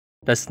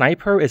The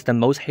sniper is the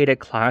most hated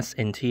class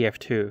in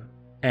TF2,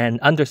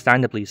 and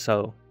understandably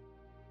so.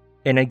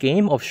 In a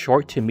game of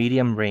short to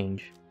medium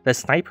range, the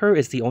sniper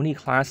is the only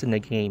class in the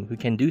game who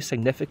can do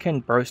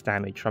significant burst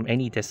damage from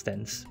any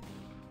distance.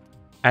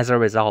 As a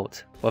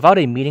result, without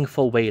a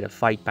meaningful way to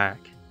fight back,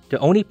 the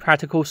only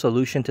practical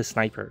solution to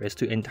sniper is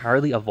to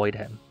entirely avoid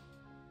him.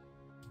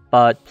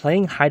 But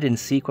playing hide and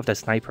seek with the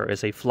sniper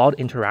is a flawed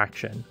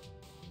interaction.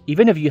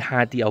 Even if you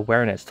had the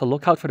awareness to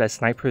look out for the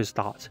sniper's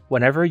dot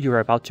whenever you're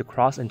about to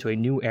cross into a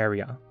new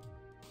area,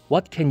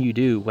 what can you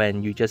do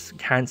when you just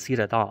can't see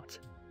the dot?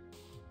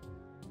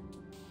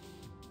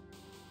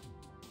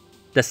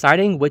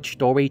 Deciding which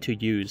doorway to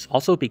use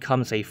also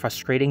becomes a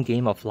frustrating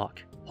game of luck,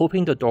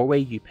 hoping the doorway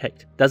you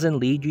picked doesn't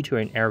lead you to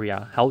an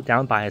area held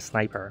down by a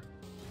sniper.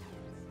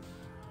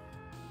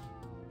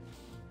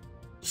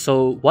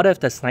 So what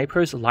if the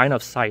sniper's line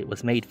of sight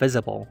was made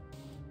visible?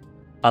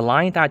 A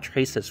line that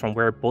traces from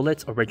where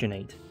bullets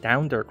originate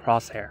down their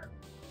crosshair.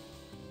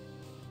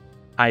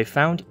 I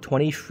found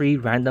 23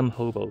 random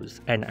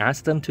hobos and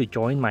asked them to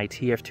join my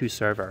TF2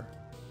 server.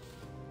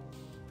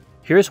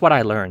 Here's what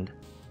I learned.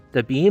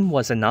 The beam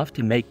was enough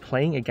to make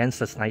playing against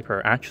the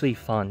sniper actually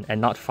fun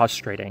and not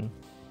frustrating.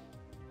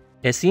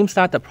 It seems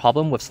that the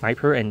problem with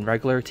sniper in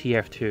regular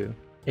TF2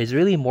 is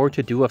really more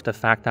to do with the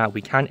fact that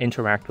we can't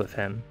interact with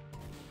him.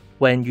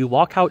 When you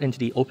walk out into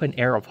the open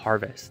air of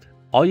Harvest,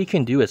 all you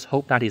can do is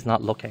hope that he's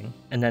not looking,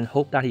 and then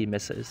hope that he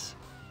misses.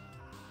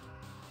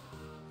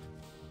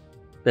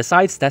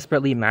 Besides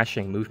desperately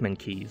mashing movement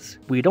keys,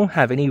 we don't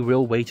have any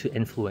real way to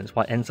influence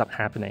what ends up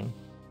happening.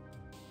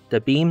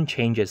 The beam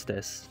changes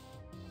this.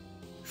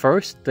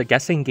 First, the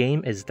guessing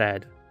game is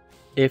dead.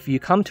 If you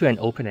come to an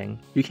opening,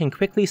 you can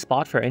quickly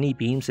spot for any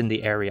beams in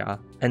the area,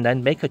 and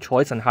then make a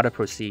choice on how to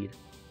proceed.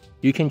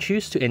 You can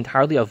choose to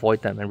entirely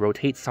avoid them and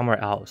rotate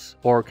somewhere else,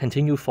 or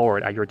continue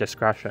forward at your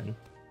discretion.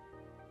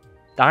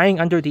 Dying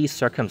under these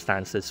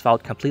circumstances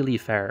felt completely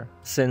fair,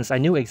 since I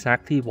knew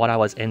exactly what I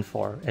was in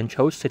for and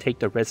chose to take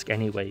the risk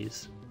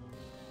anyways.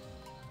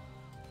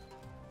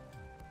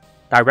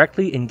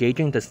 Directly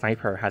engaging the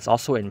sniper has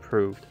also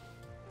improved.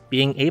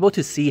 Being able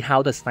to see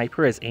how the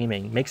sniper is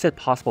aiming makes it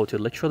possible to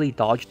literally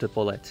dodge the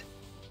bullet.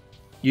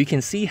 You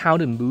can see how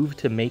to move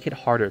to make it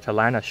harder to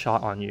land a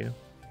shot on you.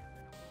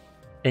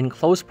 In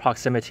close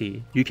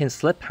proximity, you can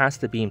slip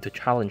past the beam to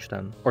challenge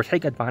them, or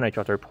take advantage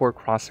of their poor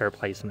crosshair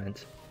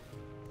placement.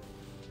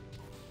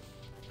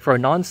 For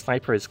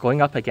non-snipers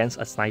going up against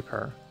a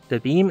sniper,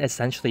 the beam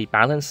essentially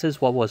balances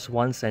what was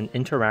once an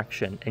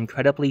interaction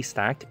incredibly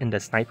stacked in the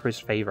sniper's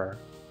favor.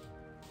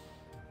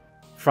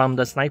 From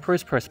the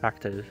sniper's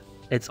perspective,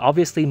 it's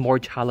obviously more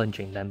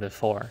challenging than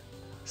before.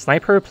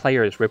 Sniper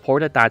players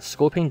reported that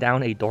scoping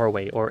down a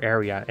doorway or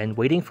area and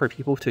waiting for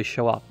people to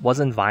show up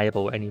wasn't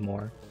viable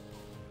anymore.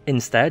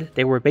 Instead,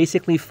 they were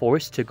basically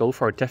forced to go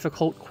for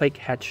difficult quick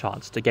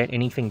headshots to get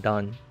anything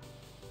done.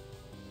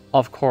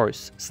 Of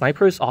course,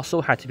 snipers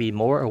also had to be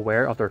more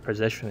aware of their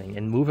positioning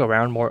and move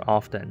around more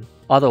often,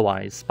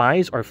 otherwise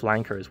spies or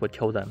flankers would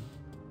kill them.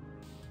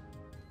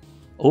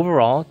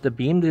 Overall, the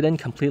beam didn't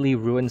completely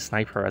ruin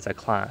sniper as a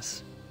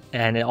class,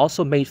 and it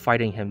also made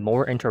fighting him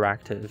more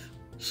interactive,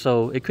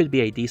 so it could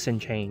be a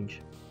decent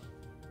change.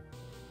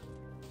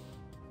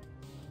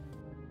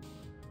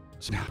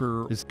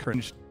 Sniper is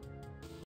cringe.